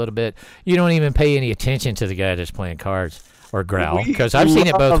here for a little bit. You don't even pay any attention to the guy that's playing cards. Or growl, because I've seen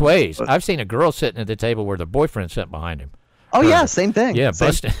it both ways. I've seen a girl sitting at the table where the boyfriend sat behind him. Oh, yeah, same thing. Yeah,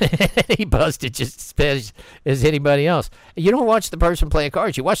 busted. He busted just as anybody else. You don't watch the person playing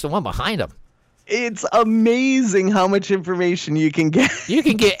cards. You watch the one behind him. It's amazing how much information you can get. You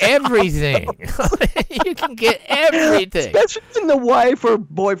can get everything. You can get everything. Especially when the wife or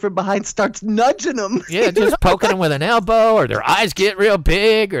boyfriend behind starts nudging them. Yeah, just poking them with an elbow, or their eyes get real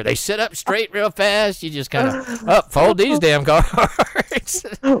big, or they sit up straight real fast. You just kind of, fold these damn cards.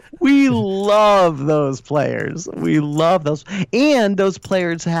 We love those players. We love those. And those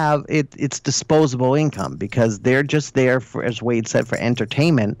players have it's disposable income because they're just there for, as Wade said, for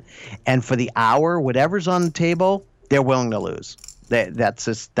entertainment. And for the hour, whatever's on the table, they're willing to lose.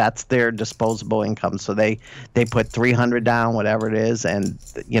 That's their disposable income. So they put $300 down, whatever it is, and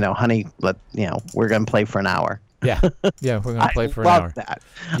honey, we're gonna play for an hour. Yeah, we're gonna play for an hour. I love that.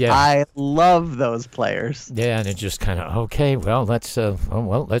 Yeah, I love those players. Yeah, and it's just kind of okay. Well, let's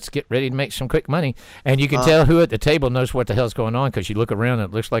get ready to make some quick money. And you can tell who at the table knows what the hell's going on because you look around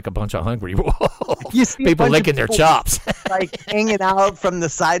and it looks like a bunch of hungry wolves. You see people licking their chops, like hanging out from the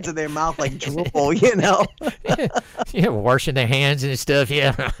sides of their mouth like drool. Yeah, washing their hands and stuff.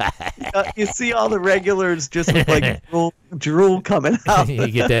 Yeah. You see all the regulars just look like drool coming out. You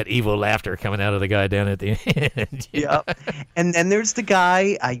get that evil laughter coming out of the guy down at the end. Yeah. And then there's the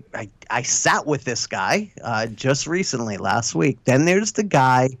guy, I sat with this guy just recently, last week. Then there's the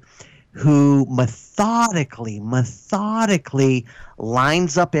guy who methodically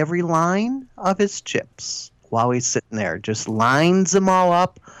lines up every line of his chips while he's sitting there. Just lines them all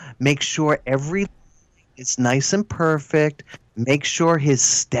up, make sure every is nice and perfect, make sure his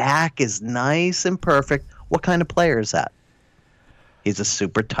stack is nice and perfect. What kind of player is that? He's a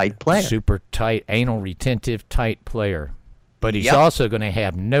super tight player. Super tight, anal retentive tight player. But he's also going to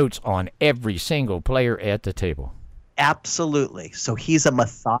have notes on every single player at the table. Absolutely. So he's a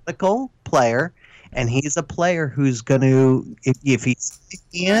methodical player, and he's a player who's going to, if he's in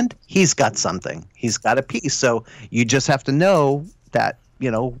the end, he's got something. He's got a piece. So you just have to know that,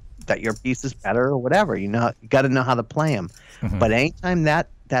 that your piece is better or whatever. You got to know how to play him. Mm-hmm. But anytime that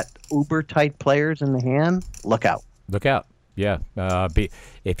uber tight player's in the hand, look out. Look out. Yeah.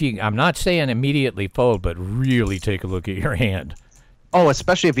 I'm not saying immediately fold, but really take a look at your hand. Oh,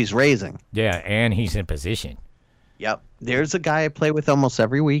 especially if he's raising. Yeah, and he's in position. Yep. There's a guy I play with almost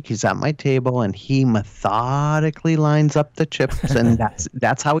every week. He's at my table, and he methodically lines up the chips, and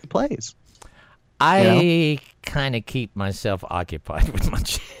that's how he plays. I kind of keep myself occupied with my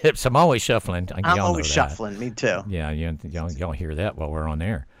chips. I'm always shuffling. I'm always shuffling. Me too. Yeah, y'all hear that while we're on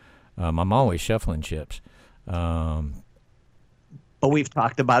there. I'm always shuffling chips. But we've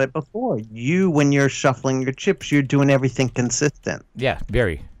talked about it before. When you're shuffling your chips, you're doing everything consistent. Yeah,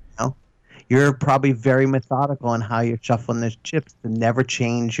 very. you're probably very methodical in how you're shuffling the chips to never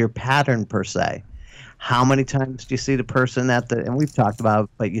change your pattern per se. How many times do you see the person and we've talked about it,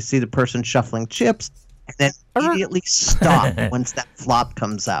 but you see the person shuffling chips and then immediately stop once that flop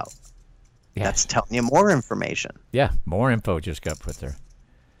comes out? Yeah. That's telling you more information. Yeah, more info just got put there.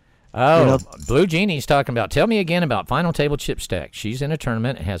 Oh, Blue Genie's talking about, tell me again about Final Table Chip Stack. She's in a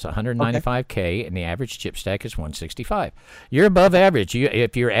tournament. It has 195K, and the average chip stack is 165. You're above average.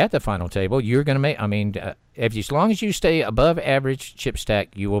 If you're at the Final Table, you're going to make, as long as you stay above average chip stack,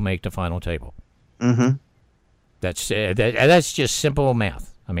 you will make the Final Table. Mm-hmm. That's just simple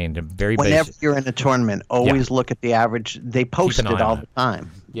math. Very Whenever basic. you're in a tournament, always look at the average. They post it all the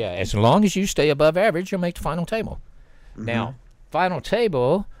time. Yeah, as long as you stay above average, you'll make the Final Table. Mm-hmm. Now, Final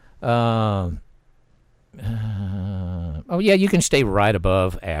Table... you can stay right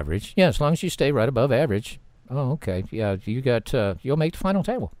above average. Yeah, as long as you stay right above average. Oh, okay. Yeah, you'll make the Final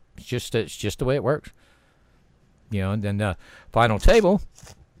Table. It's just the way it works. And then the Final Table,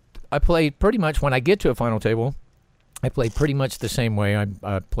 I play pretty much, when I get to a Final Table, I play pretty much the same way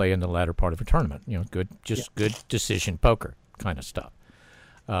I play in the latter part of a tournament. Good decision poker kind of stuff.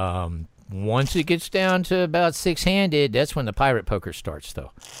 Once it gets down to about six-handed, that's when the pirate poker starts,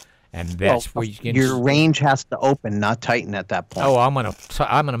 though. And that's where you can... Your range has to open, not tighten at that point. Oh, I'm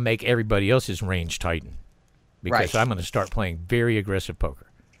gonna make everybody else's range tighten. Because I'm going to start playing very aggressive poker.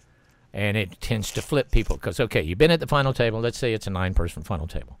 And it tends to flip people. Because, you've been at the Final Table. Let's say it's a 9-person Final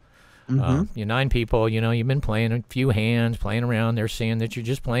Table. Mm-hmm. You're 9 people. You've been playing a few hands, playing around. They're seeing that you're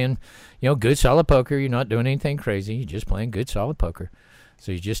just playing, good, solid poker. You're not doing anything crazy. You're just playing good, solid poker.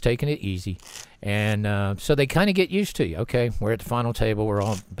 So you're just taking it easy. And so they kind of get used to you. Okay, we're at the Final Table. We're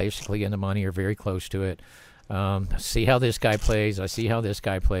all basically in the money or very close to it. See how this guy plays. I see how this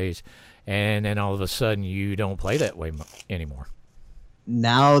guy plays. And then all of a sudden, you don't play that way anymore.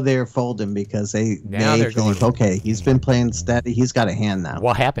 Now they're folding because they're going, okay, he's been playing steady. He's got a hand now.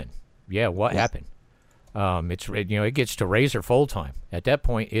 What happened? Yeah, what happened? It gets to raise or fold time. At that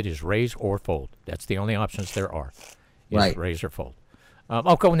point, it is raise or fold. That's the only options there are. Raise or fold.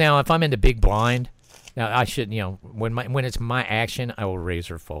 Now if I'm in the big blind, now I should, when it's my action, I will raise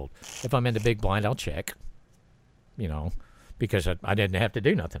or fold. If I'm in the big blind, I'll check, because I didn't have to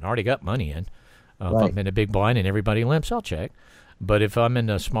do nothing. I already got money in. If I'm in the big blind and everybody limps, I'll check. But if I'm in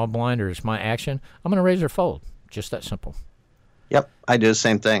the small blind or it's my action, I'm going to raise or fold. Just that simple. Yep, I do the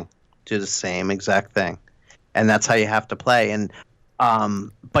same thing. Do the same exact thing. And that's how you have to play. And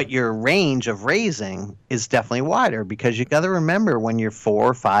but your range of raising is definitely wider because you got to remember when you're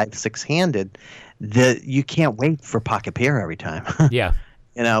 4, 5, 6-handed, you can't wait for pocket pair every time. Yeah.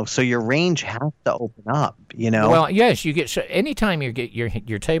 So your range has to open up. Well, yes, you get. So anytime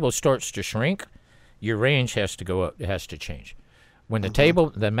your table starts to shrink, your range has to go up. It has to change. When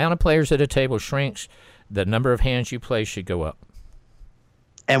the amount of players at a table shrinks, the number of hands you play should go up.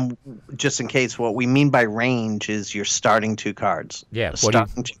 And just in case, what we mean by range is your starting 2 cards. Yeah. The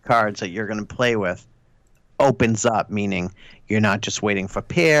starting 2 cards that you're going to play with opens up, meaning you're not just waiting for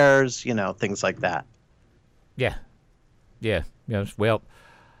pairs, things like that. Yeah. Yeah. Yes. Well,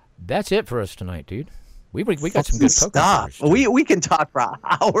 that's it for us tonight, dude. We got some good stuff. We can talk for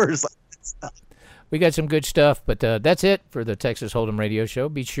hours like this stuff. We got some good stuff, but that's it for the Texas Hold'em Radio Show.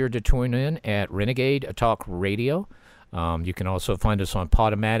 Be sure to tune in at Renegade Talk Radio. You can also find us on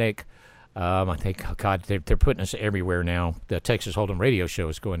Podomatic. I think, they're putting us everywhere now. The Texas Hold'em Radio Show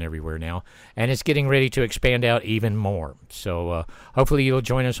is going everywhere now, and it's getting ready to expand out even more. So hopefully you'll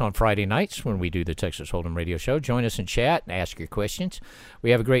join us on Friday nights when we do the Texas Hold'em Radio Show. Join us in chat and ask your questions.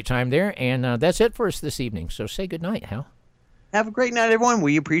 We have a great time there, and that's it for us this evening. So say good night, Hal. Have a great night, everyone.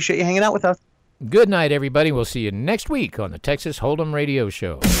 We appreciate you hanging out with us. Good night, everybody. We'll see you next week on the Texas Hold'em Radio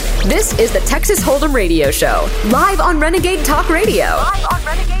Show. This is the Texas Hold'em Radio Show, live on Renegade Talk Radio.